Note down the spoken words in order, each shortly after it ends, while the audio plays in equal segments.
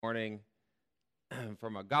Morning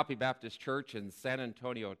from Agape Baptist Church in San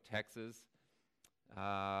Antonio, Texas.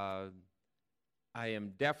 Uh, I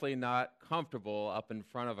am definitely not comfortable up in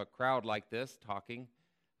front of a crowd like this talking.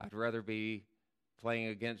 I'd rather be playing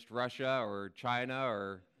against Russia or China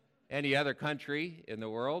or any other country in the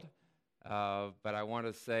world. But I want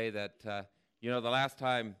to say that, the last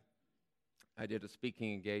time I did a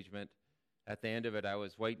speaking engagement, at the end of it, I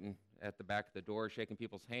was waiting at the back of the door, shaking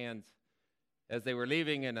people's hands as they were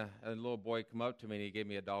leaving, and a little boy come up to me and he gave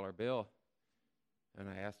me $1 bill. And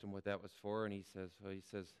I asked him what that was for, and he says,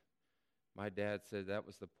 my dad said that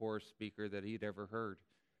was the poorest speaker that he'd ever heard.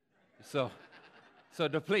 So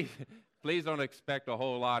please don't expect a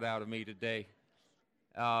whole lot out of me today.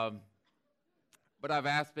 But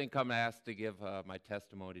I've been asked to give my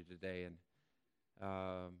testimony today, and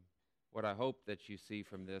what I hope that you see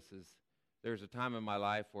from this is there's a time in my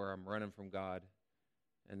life where I'm running from God,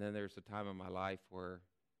 and then there's a time in my life where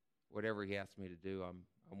whatever He asks me to do, I'm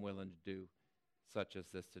willing to do, such as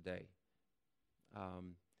this today.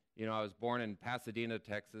 I was born in Pasadena,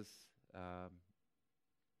 Texas,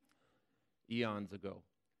 eons ago,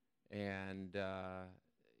 and I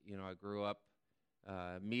grew up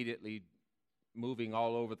immediately moving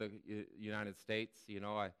all over the United States.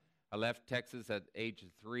 I left Texas at age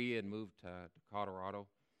of 3 and moved to Colorado.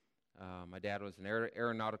 My dad was an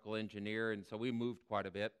aeronautical engineer, and so we moved quite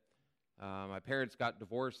a bit. My parents got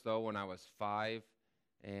divorced, though, when I was 5,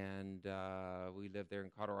 and we lived there in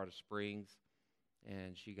Colorado Springs,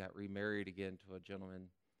 and she got remarried again to a gentleman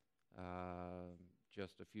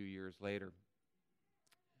just a few years later.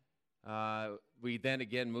 We then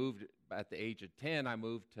again moved at the age of 10. I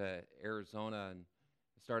moved to Arizona and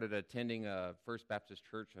started attending First Baptist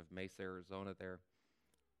Church of Mesa, Arizona there.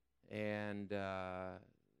 And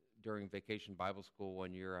during Vacation Bible School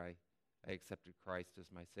one year, I accepted Christ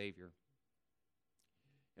as my Savior.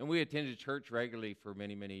 And we attended church regularly for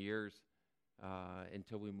many, many years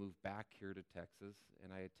until we moved back here to Texas.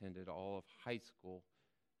 And I attended all of high school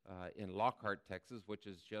in Lockhart, Texas, which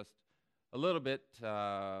is just a little bit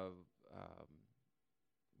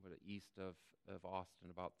east of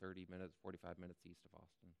Austin, about 45 minutes east of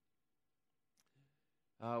Austin,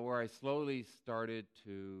 where I slowly started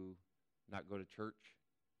to not go to church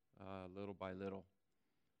little by little.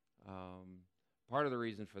 Part of the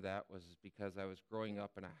reason for that was because I was growing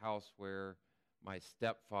up in a house where my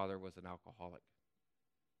stepfather was an alcoholic.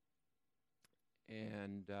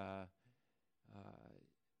 And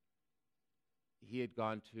he had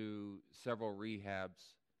gone to several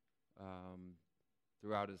rehabs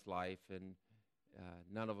throughout his life, and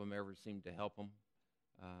none of them ever seemed to help him,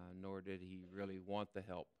 nor did he really want the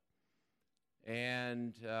help.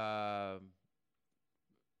 And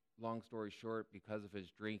long story short, because of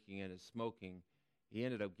his drinking and his smoking, he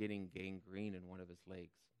ended up getting gangrene in one of his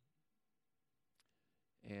legs.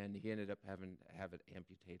 And he ended up having to have it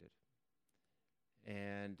amputated.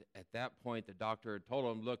 And at that point, the doctor had told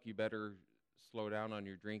him, look, you better slow down on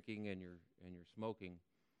your drinking and your smoking,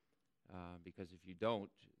 because if you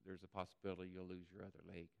don't, there's a possibility you'll lose your other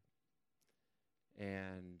leg.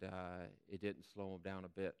 And it didn't slow him down a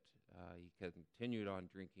bit. He continued on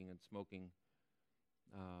drinking and smoking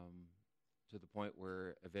to the point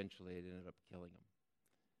where eventually it ended up killing him.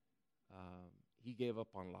 He gave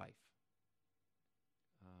up on life.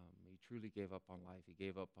 He truly gave up on life. He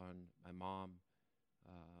gave up on my mom,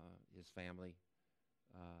 his family,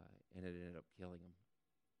 and it ended up killing him.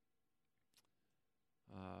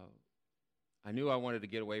 I knew I wanted to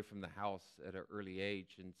get away from the house at an early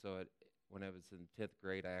age, and so when I was in 10th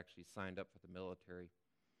grade, I actually signed up for the military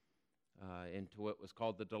into what was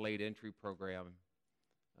called the Delayed Entry Program.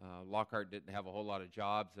 Lockhart didn't have a whole lot of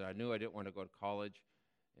jobs, and I knew I didn't want to go to college,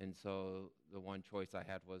 and so the one choice I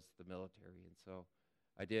had was the military. And so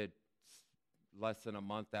I did. Less than a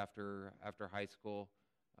month after high school,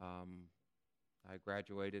 I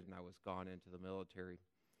graduated and I was gone into the military.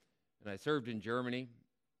 And I served in Germany.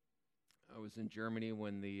 I was in Germany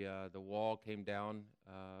when the wall came down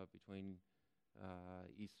between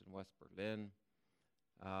East and West Berlin.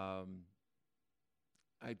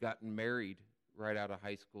 I'd gotten married right out of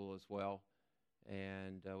high school as well,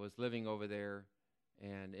 and was living over there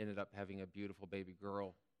and ended up having a beautiful baby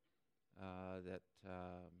girl that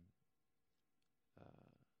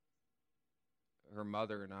her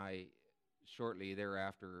mother and I, shortly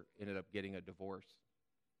thereafter, ended up getting a divorce.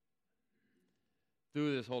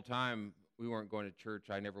 Through this whole time, we weren't going to church.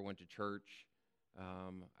 I never went to church.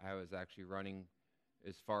 I was actually running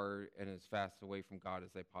as far and as fast away from God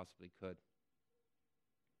as I possibly could.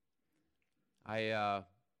 I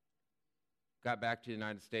got back to the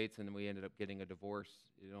United States, and we ended up getting a divorce.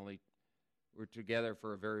 It only were together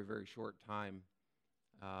for a very, very short time.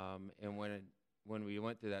 And when we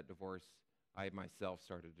went through that divorce, I myself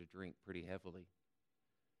started to drink pretty heavily.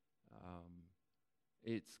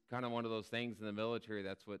 It's kind of one of those things in the military.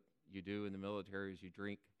 That's what you do in the military is you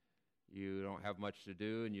drink. You don't have much to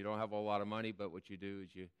do, and you don't have a lot of money, but what you do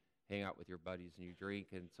is you hang out with your buddies and you drink.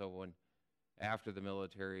 And so after the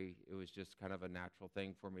military, it was just kind of a natural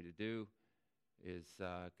thing for me to do is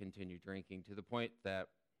continue drinking to the point that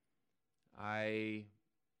I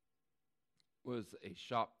was a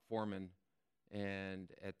shop foreman, and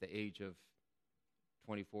at the age of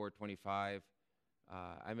 24, 25,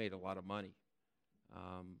 I made a lot of money,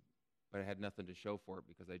 but I had nothing to show for it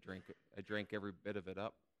because I drank every bit of it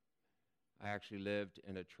up. I actually lived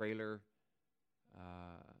in a trailer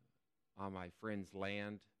on my friend's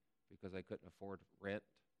land because I couldn't afford rent.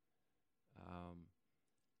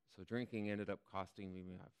 So drinking ended up costing me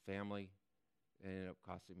my family. It ended up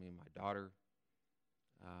costing me my daughter.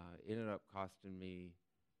 It ended up costing me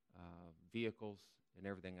vehicles and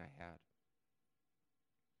everything I had.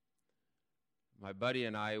 My buddy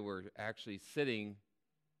and I were actually sitting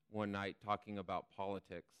one night talking about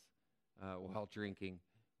politics while drinking,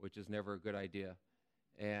 which is never a good idea.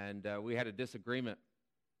 And we had a disagreement.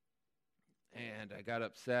 And I got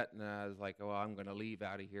upset, and I was like, oh, I'm going to leave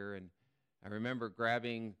out of here. And I remember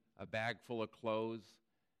grabbing a bag full of clothes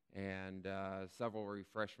and several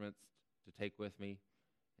refreshments to take with me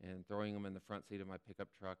and throwing them in the front seat of my pickup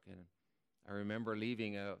truck. And I remember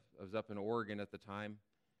leaving. I was up in Oregon at the time.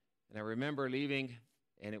 And I remember leaving,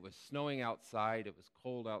 and it was snowing outside. It was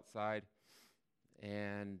cold outside.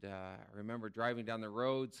 And I remember driving down the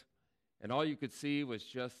roads, and all you could see was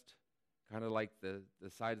just kind of like the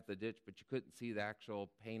side of the ditch, but you couldn't see the actual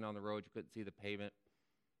paint on the road. You couldn't see the pavement.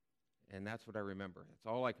 And that's what I remember. That's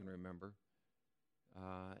all I can remember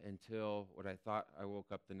until what I thought I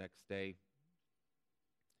woke up the next day.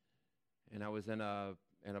 And I was in a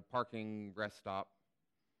parking rest stop,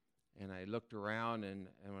 and I looked around, and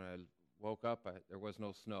when I woke up, there was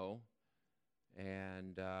no snow.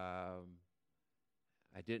 And I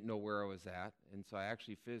didn't know where I was at. And so I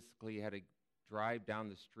actually physically had to drive down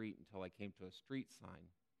the street until I came to a street sign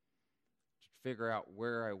to figure out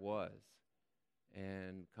where I was,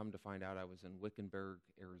 and come to find out I was in Wickenburg,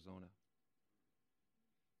 Arizona.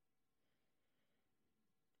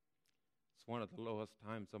 It's one of the lowest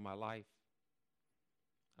times of my life.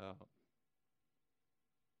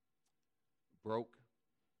 Broke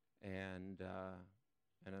and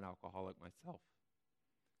an alcoholic myself.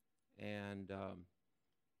 And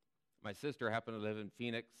my sister happened to live in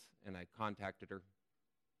Phoenix, and I contacted her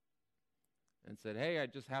and said, hey, I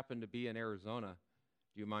just happened to be in Arizona.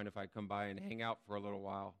 Do you mind if I come by and hang out for a little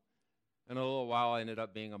while? And a little while ended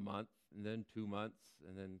up being a month, and then 2 months,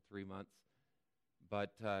 and then 3 months.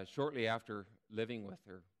 But shortly after living with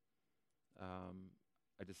her,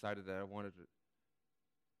 I decided that I wanted to,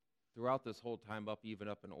 throughout this whole time even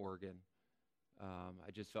up in Oregon,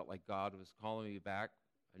 I just felt like God was calling me back.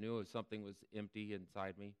 I knew something was empty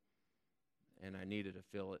inside me, and I needed to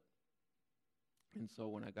fill it. And so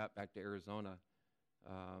when I got back to Arizona,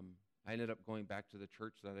 I ended up going back to the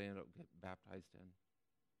church that I ended up getting baptized in.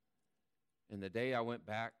 And the day I went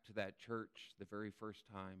back to that church, the very first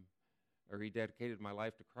time, I rededicated my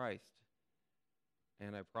life to Christ,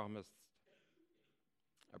 and I promised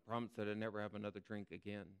that I'd never have another drink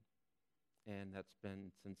again. And that's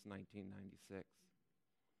been since 1996.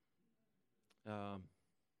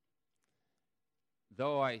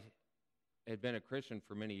 Though I had been a Christian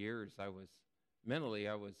for many years, I was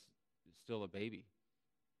still a baby.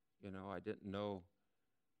 You know, I didn't know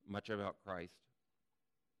much about Christ.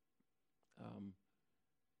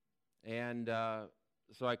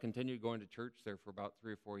 So I continued going to church there for about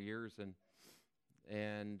 3 or 4 years,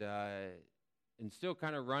 and still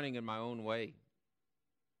kind of running in my own way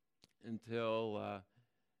until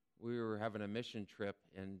we were having a mission trip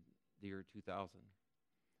in the year 2000.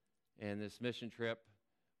 And this mission trip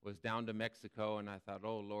was down to Mexico, and I thought,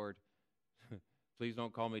 oh, Lord, please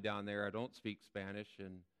don't call me down there. I don't speak Spanish,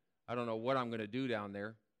 and I don't know what I'm going to do down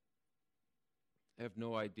there. I have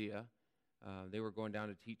no idea. They were going down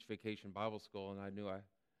to teach Vacation Bible School, and I knew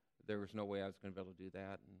there was no way I was going to be able to do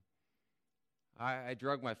that. And I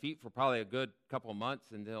drug my feet for probably a good couple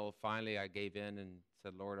months until finally I gave in and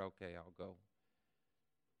said, Lord, okay, I'll go.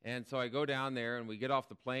 And so I go down there, and we get off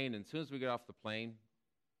the plane, and as soon as we get off the plane,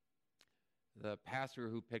 the pastor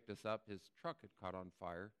who picked us up, his truck had caught on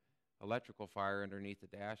fire, electrical fire underneath the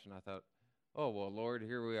dash, and I thought, oh, well, Lord,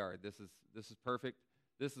 here we are. This is perfect.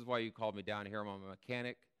 This is why you called me down here. I'm a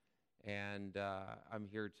mechanic, and I'm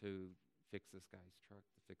here to fix this guy's truck,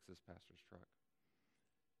 to fix this pastor's truck.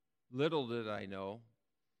 Little did I know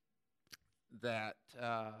that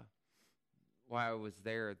while I was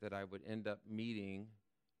there, that I would end up meeting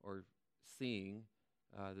or seeing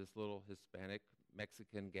this little Hispanic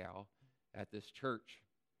Mexican gal at this church,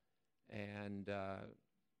 and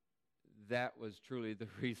that was truly the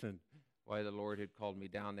reason why the Lord had called me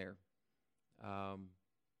down there.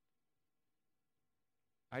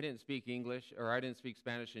 I didn't speak English, or I didn't speak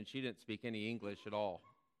Spanish, and she didn't speak any English at all.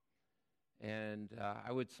 And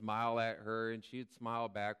I would smile at her, and she'd smile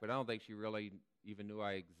back, but I don't think she really even knew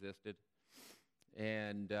I existed.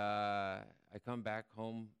 And I come back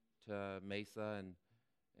home to Mesa, and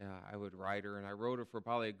I would write her, and I wrote her for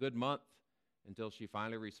probably a good month until she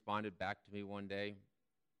finally responded back to me one day.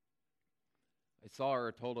 I saw her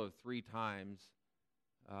a total of 3 times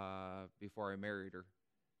before I married her,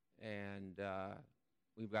 and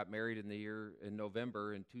we got married in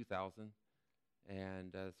November in 2000,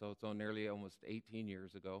 and so it's nearly almost 18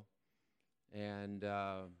 years ago, and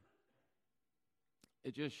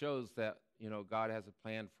it just shows that God has a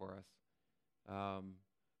plan for us.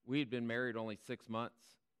 We had been married only 6 months,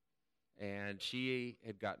 and she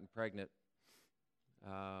had gotten pregnant,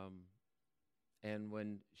 and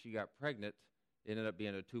when she got pregnant, it ended up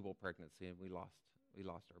being a tubal pregnancy, and we lost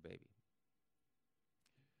our baby.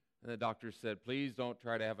 And the doctor said, please don't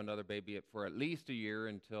try to have another baby for at least a year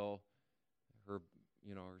until her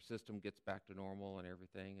system gets back to normal and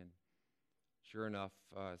everything. And sure enough,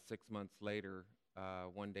 6 months later,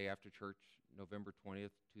 one day after church, November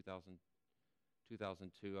 20th,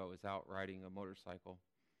 2002, I was out riding a motorcycle.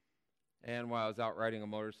 And while I was out riding a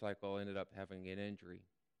motorcycle, I ended up having an injury.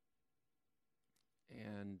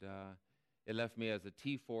 And it left me as a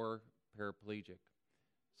T4 paraplegic.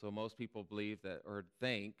 So most people believe that, or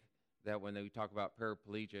think that when they talk about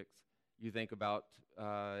paraplegics, you think about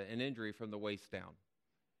an injury from the waist down.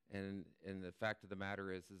 And the fact of the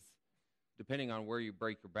matter is depending on where you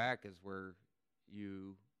break your back is where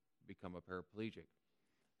you become a paraplegic.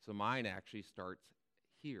 So mine actually starts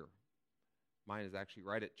here. Mine is actually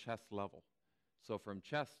right at chest level. So from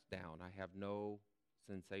chest down, I have no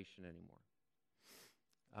sensation anymore,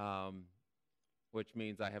 which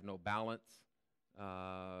means I have no balance.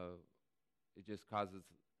 It just causes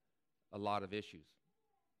a lot of issues.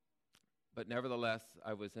 But nevertheless,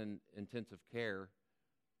 I was in intensive care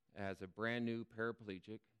as a brand new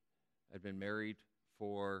paraplegic. I'd been married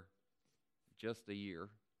for just a year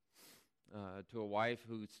to a wife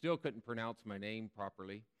who still couldn't pronounce my name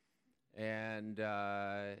properly, and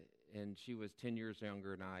she was 10 years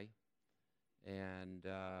younger than I, and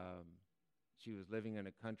she was living in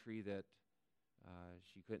a country that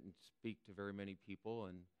she couldn't speak to very many people,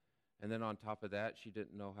 and then on top of that, she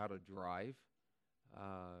didn't know how to drive.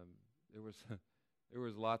 There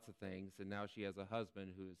was lots of things, and now she has a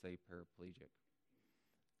husband who is a paraplegic.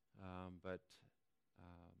 But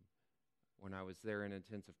when I was there in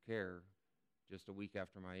intensive care, just a week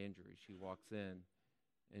after my injury, she walks in,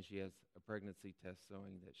 and she has a pregnancy test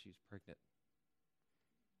showing that she's pregnant.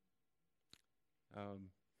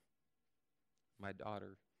 My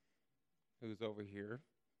daughter, who's over here,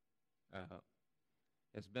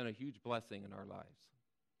 has been a huge blessing in our lives.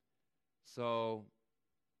 So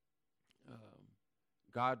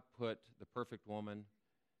God put the perfect woman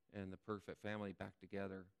and the perfect family back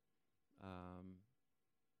together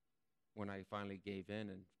when I finally gave in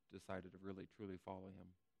and decided to really, truly follow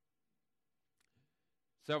him.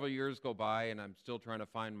 Several years go by, and I'm still trying to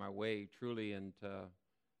find my way truly into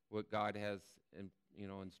what God has in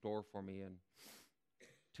store for me. In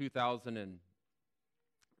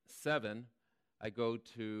 2007, I go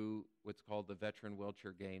to what's called the Veteran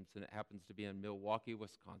Wheelchair Games, and it happens to be in Milwaukee,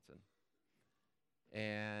 Wisconsin.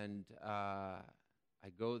 And I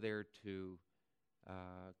go there to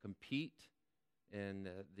compete in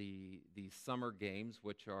the summer games,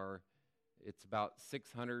 which it's about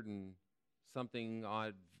 600 and something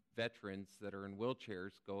odd veterans that are in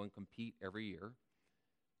wheelchairs go and compete every year.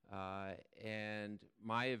 And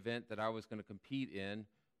my event that I was going to compete in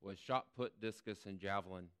was shot put, discus, and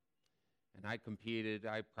javelin. And I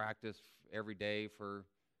practiced every day for,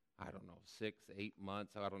 6, 8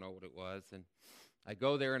 months. I don't know what it was. And I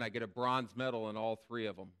go there and I get a bronze medal in all 3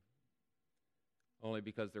 of them, only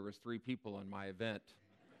because there was 3 people in my event.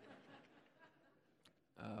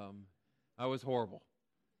 I was horrible.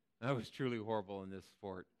 I was truly horrible in this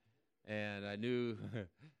sport. And I knew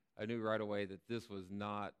right away that this was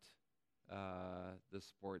not the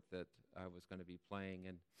sport that I was going to be playing.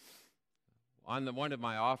 And on one of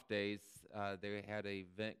my off days, they had an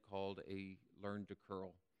event called a Learn to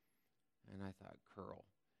Curl. And I thought, curl.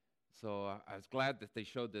 So I was glad that they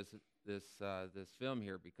showed this film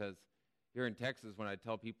here, because here in Texas, when I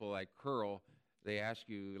tell people like curl, they ask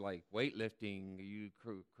you like weightlifting, you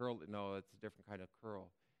curl. No, it's a different kind of curl.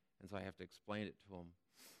 And so I have to explain it to them.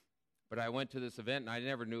 But I went to this event, and I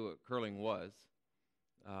never knew what curling was.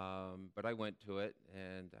 But I went to it,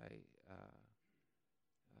 and I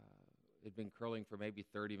had been curling for maybe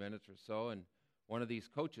 30 minutes or so, and one of these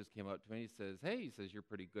coaches came up to me. He says, "Hey," he says, "you're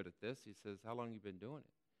pretty good at this." He says, "How long you been doing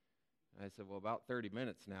it?" And I said, "Well, about 30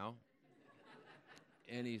 minutes now."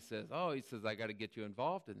 And he says, "Oh," he says, "I got to get you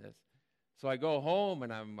involved in this." So I go home,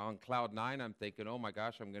 and I'm on cloud nine. I'm thinking, oh, my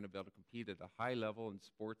gosh, I'm going to be able to compete at a high level in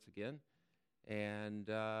sports again, and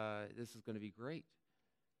this is going to be great.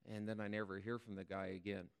 And then I never hear from the guy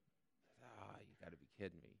again. You got to be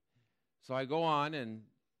kidding me. So I go on, and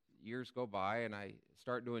years go by, and I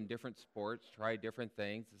start doing different sports, try different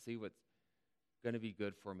things to see what's going to be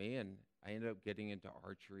good for me. And I ended up getting into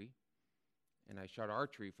archery, and I shot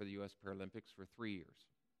archery for the U.S. Paralympics for 3 years,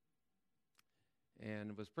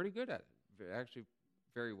 and was pretty good at it, actually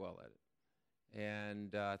very well at it.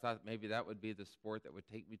 And I thought maybe that would be the sport that would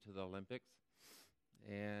take me to the Olympics.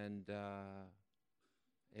 And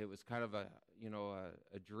it was kind of a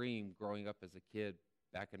dream growing up as a kid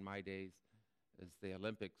back in my days, as the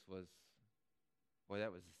Olympics was, boy,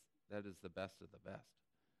 that is the best of the best.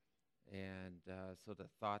 And so the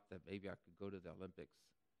thought that maybe I could go to the Olympics,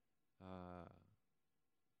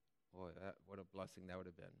 boy, what a blessing that would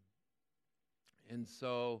have been. And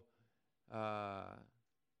so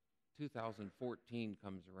 2014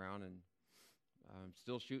 comes around, and I'm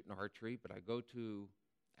still shooting archery, but I go to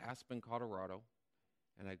Aspen, Colorado,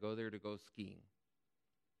 and I go there to go skiing.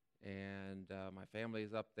 And my family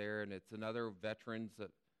is up there, and it's another veterans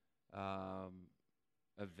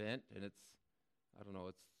event, and it's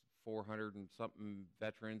 400 and something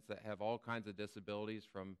veterans that have all kinds of disabilities,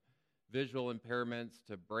 from visual impairments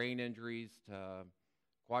to brain injuries to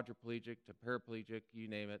quadriplegic to paraplegic, you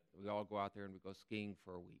name it. We all go out there and we go skiing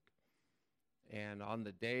for a week. And on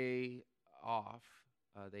the day off,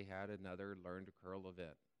 they had another Learn to Curl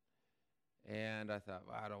event. And I thought,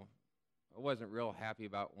 well, I wasn't real happy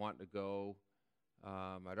about wanting to go.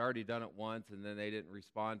 I'd already done it once, and then they didn't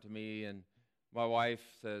respond to me. And my wife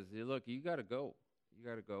says, "Hey, look, you got to go. You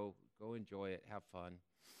got to go. Go enjoy it. Have fun."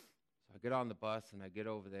 So I get on the bus, and I get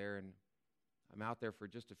over there, and I'm out there for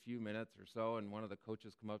just a few minutes or so, and one of the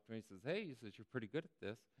coaches come up to me and says, "Hey," he says, "you're pretty good at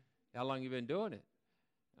this. How long you been doing it?"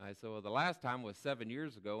 And I said, "Well, the last time was 7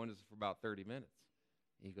 years ago, and it was for about 30 minutes.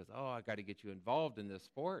 And he goes, "Oh, I got to get you involved in this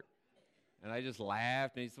sport." And I just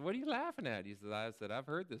laughed, and he said, "What are you laughing at?" He said, "I've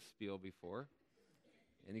heard this spiel before."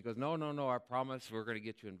 And he goes, No, I promise we're going to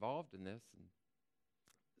get you involved in this." And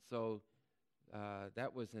so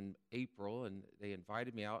that was in April, and they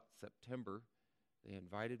invited me out September. They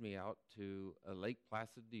invited me out to Lake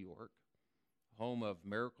Placid, New York, home of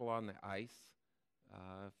Miracle on the Ice,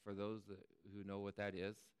 for those who know what that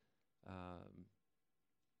is.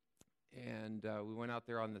 And we went out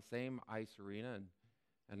there on the same ice arena,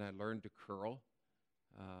 and I learned to curl.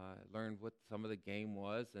 I learned what some of the game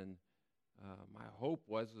was, and my hope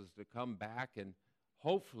was to come back and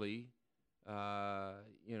hopefully,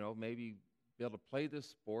 maybe be able to play this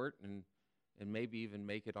sport and maybe even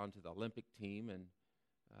make it onto the Olympic team, and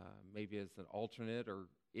maybe as an alternate or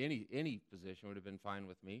any position would have been fine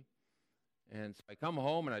with me. And so I come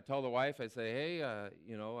home and I tell the wife, I say, "Hey,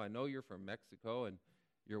 I know you're from Mexico and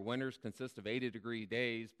your winters consist of 80-degree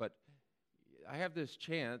days, but I have this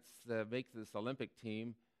chance to make this Olympic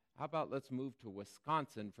team. How about let's move to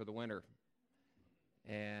Wisconsin for the winter?"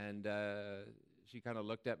 And she kind of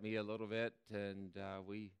looked at me a little bit, and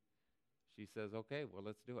she says, "Okay, well,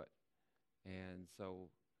 let's do it." And so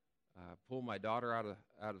pulled my daughter out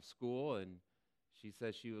of school, and she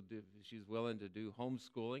says she's willing to do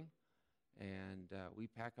homeschooling. And we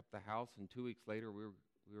pack up the house, and 2 weeks later, we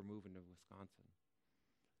were moving to Wisconsin.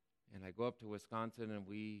 And I go up to Wisconsin, and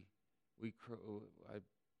I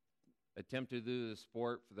attempted to do the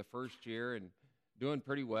sport for the first year and doing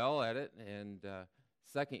pretty well at it. And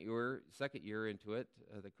second year into it,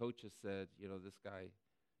 the coaches said, "This guy,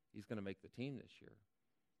 he's going to make the team this year."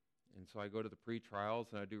 And so I go to the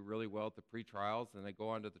pre-trials, and I do really well at the pre-trials, and I go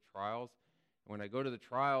on to the trials. And when I go to the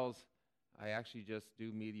trials, I actually just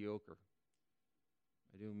do mediocre.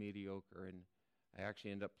 And I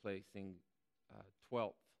actually end up placing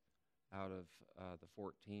 12th out of the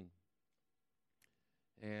 14.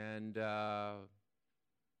 And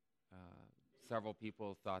several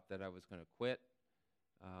people thought that I was going to quit.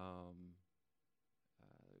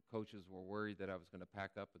 Coaches were worried that I was going to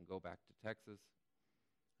pack up and go back to Texas.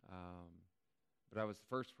 But I was the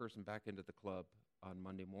first person back into the club on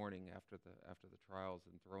Monday morning after the trials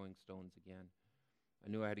and throwing stones again. I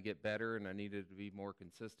knew I had to get better, and I needed to be more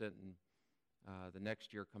consistent. And the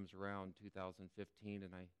next year comes around, 2015,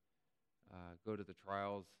 and I go to the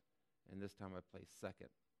trials, and this time I place second.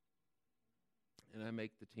 And I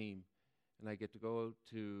make the team, and I get to go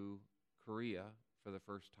to Korea for the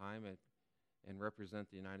first time and represent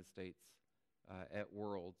the United States at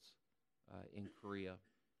Worlds in Korea.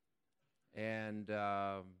 And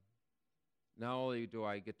not only do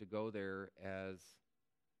I get to go there as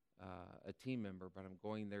a team member, but I'm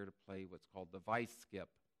going there to play what's called the vice skip.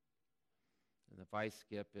 And the vice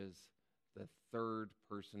skip is the third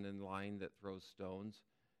person in line that throws stones.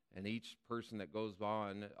 And each person that goes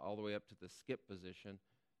on all the way up to the skip position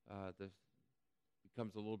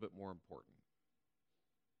becomes a little bit more important.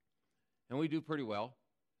 And we do pretty well.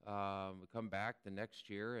 We come back the next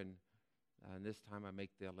year, and this time I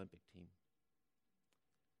make the Olympic team.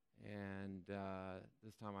 And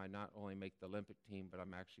this time I not only make the Olympic team, but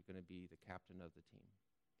I'm actually going to be the captain of the team.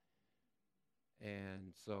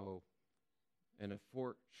 And so in a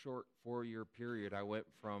short 4-year period, I went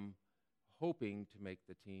from hoping to make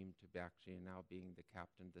the team to actually now being the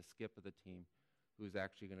captain, the skip of the team, who's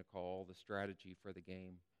actually going to call all the strategy for the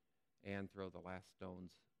game and throw the last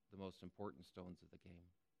stones, the most important stones of the game.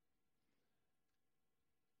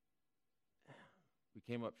 We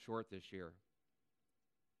came up short this year.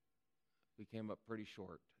 We came up pretty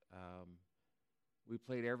short. We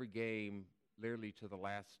played every game literally to the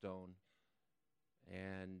last stone,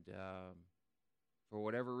 and for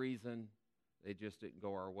whatever reason, they just didn't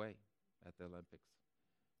go our way at the Olympics.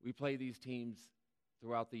 We play these teams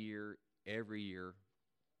throughout the year, every year,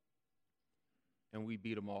 and we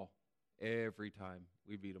beat them all. Every time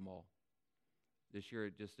we beat them all. This year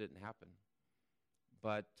it just didn't happen.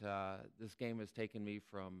 But this game has taken me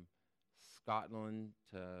from Scotland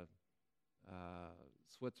to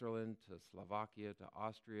Switzerland to Slovakia to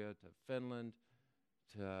Austria to Finland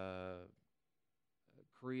to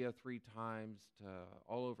Korea 3 times to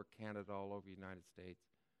all over Canada, all over the United States.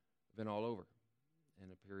 I've been all over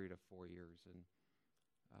in a period of 4 years, and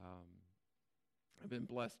I've been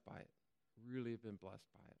blessed by it. Really have been blessed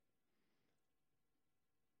by it.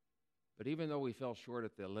 But even though we fell short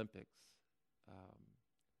at the Olympics,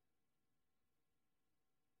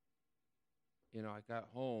 I got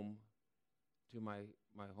home to my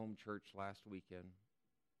home church last weekend,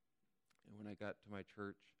 and when I got to my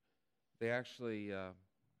church, they actually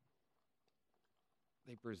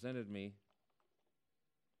they presented me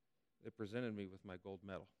with my gold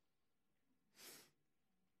medal.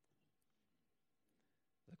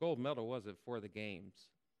 The gold medal wasn't for the games.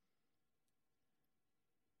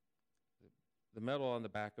 The medal on the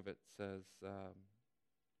back of it says,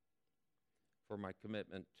 for my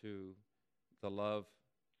commitment to the love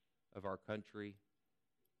of our country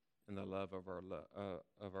and the love of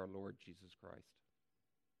our Lord Jesus Christ.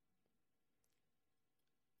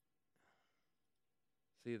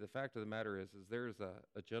 See, the fact of the matter is there's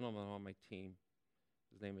a gentleman on my team.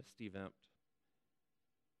 His name is Steve Empt.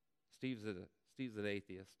 Steve's an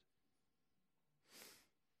atheist.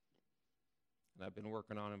 And I've been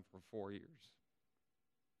working on him for 4 years.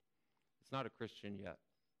 He's not a Christian yet.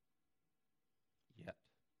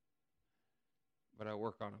 But I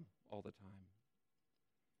work on him all the time.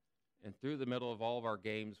 And through the middle of all of our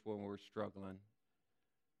games when we were struggling,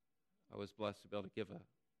 I was blessed to be able to give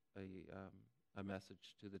a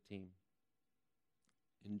message to the team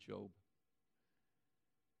in Job.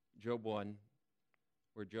 Job 1,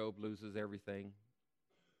 where Job loses everything.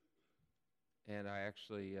 And I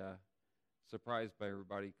actually surprised by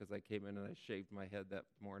everybody because I came in and I shaved my head that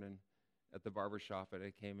morning at the barber shop, and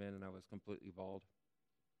I came in and I was completely bald.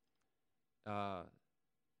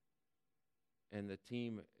 And the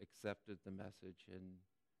team accepted the message, and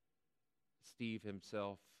Steve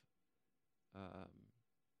himself,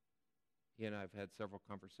 he and I have had several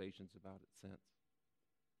conversations about it since.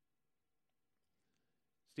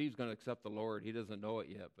 Steve's going to accept the Lord. He doesn't know it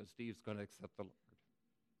yet, but Steve's going to accept the Lord.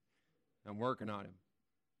 I'm working on him.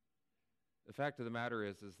 The fact of the matter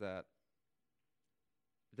is that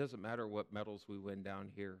it doesn't matter what medals we win down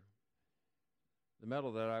here. The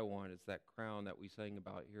medal that I want is that crown that we sang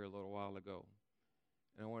about here a little while ago.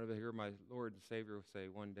 And I want to hear my Lord and Savior say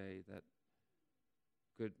one day that,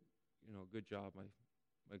 good job,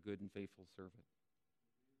 my good and faithful servant.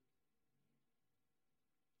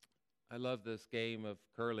 I love this game of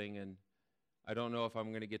curling, and I don't know if I'm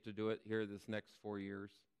going to get to do it here this next 4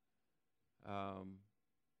 years.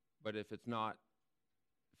 But if it's not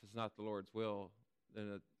the Lord's will,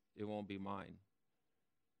 then it won't be mine.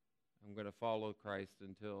 I'm going to follow Christ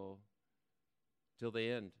until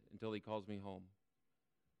the end, until he calls me home.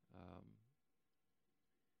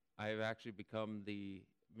 I have actually become the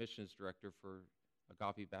missions director for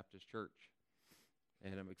Agape Baptist Church.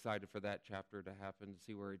 And I'm excited for that chapter to happen, to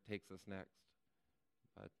see where it takes us next.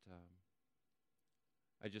 But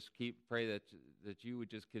I just pray that you would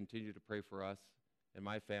just continue to pray for us and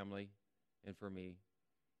my family and for me.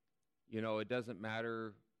 You know, it doesn't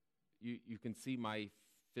matter. You can see my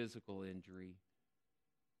physical injury.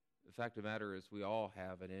 The fact of the matter is we all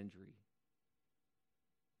have an injury.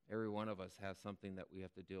 Every one of us has something that we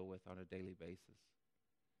have to deal with on a daily basis.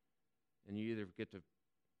 And you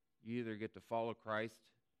either get to follow Christ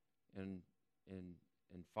and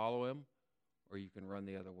follow him, or you can run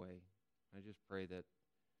the other way. I just pray that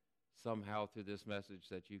somehow through this message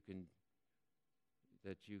that you can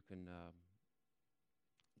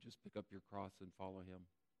just pick up your cross and follow him.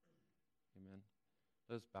 Amen.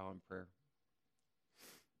 Let's bow in prayer.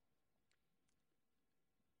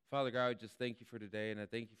 Father God, I just thank you for today, and I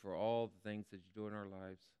thank you for all the things that you do in our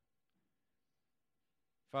lives.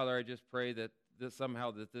 Father, I just pray that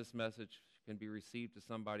somehow this message can be received to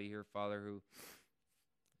somebody here, Father, who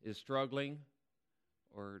is struggling,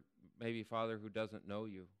 or maybe, Father, who doesn't know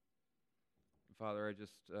you. Father,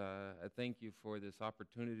 I thank you for this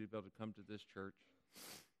opportunity to be able to come to this church.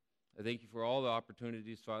 I thank you for all the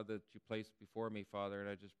opportunities, Father, that you placed before me, Father, and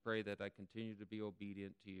I just pray that I continue to be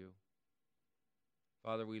obedient to you.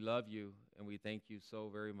 Father, we love you, and we thank you so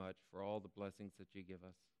very much for all the blessings that you give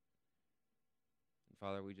us. And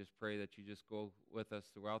Father, we just pray that you just go with us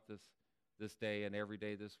throughout this day and every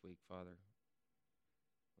day this week, Father.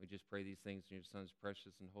 We just pray these things in your Son's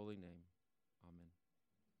precious and holy name. Amen.